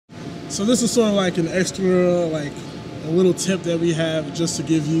So this is sort of like an extra, like a little tip that we have just to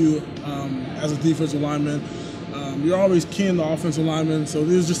give you as a defensive lineman. You're always keying the offensive lineman, so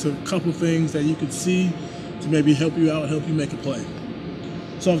there's just a couple things that you could see to maybe help you out, help you make a play.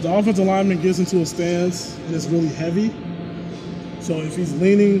 So if the offensive lineman gets into a stance and it's really heavy, so if he's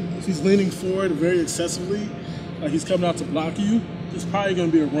leaning forward very excessively, like he's coming out to block you, it's probably going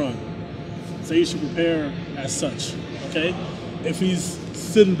to be a run. So you should prepare as such. Okay. If he's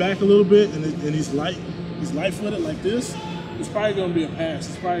sitting back a little bit and he's light-footed like this, it's probably going to be a pass.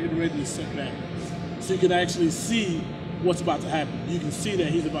 It's probably going to be ready to sit back. So you can actually see what's about to happen. You can see that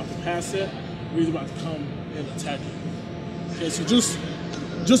he's about to pass it, or he's about to come and attack you. Okay, so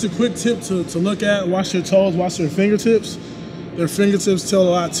just a quick tip to look at: watch your toes, watch their fingertips. Their fingertips tell a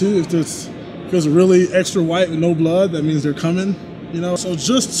lot too. If there's really extra white with no blood, that means they're coming. You know. So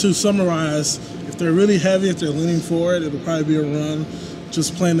just to summarize, if they're really heavy, if they're leaning forward, it'll probably be a run.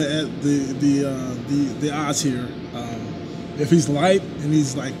 Just playing the odds here. If he's light and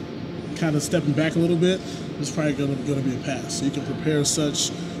he's like kind of stepping back a little bit, it's probably going to be a pass. So you can prepare as such,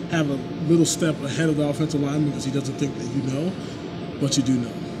 have a little step ahead of the offensive lineman because he doesn't think that you know, but you do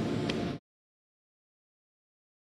know.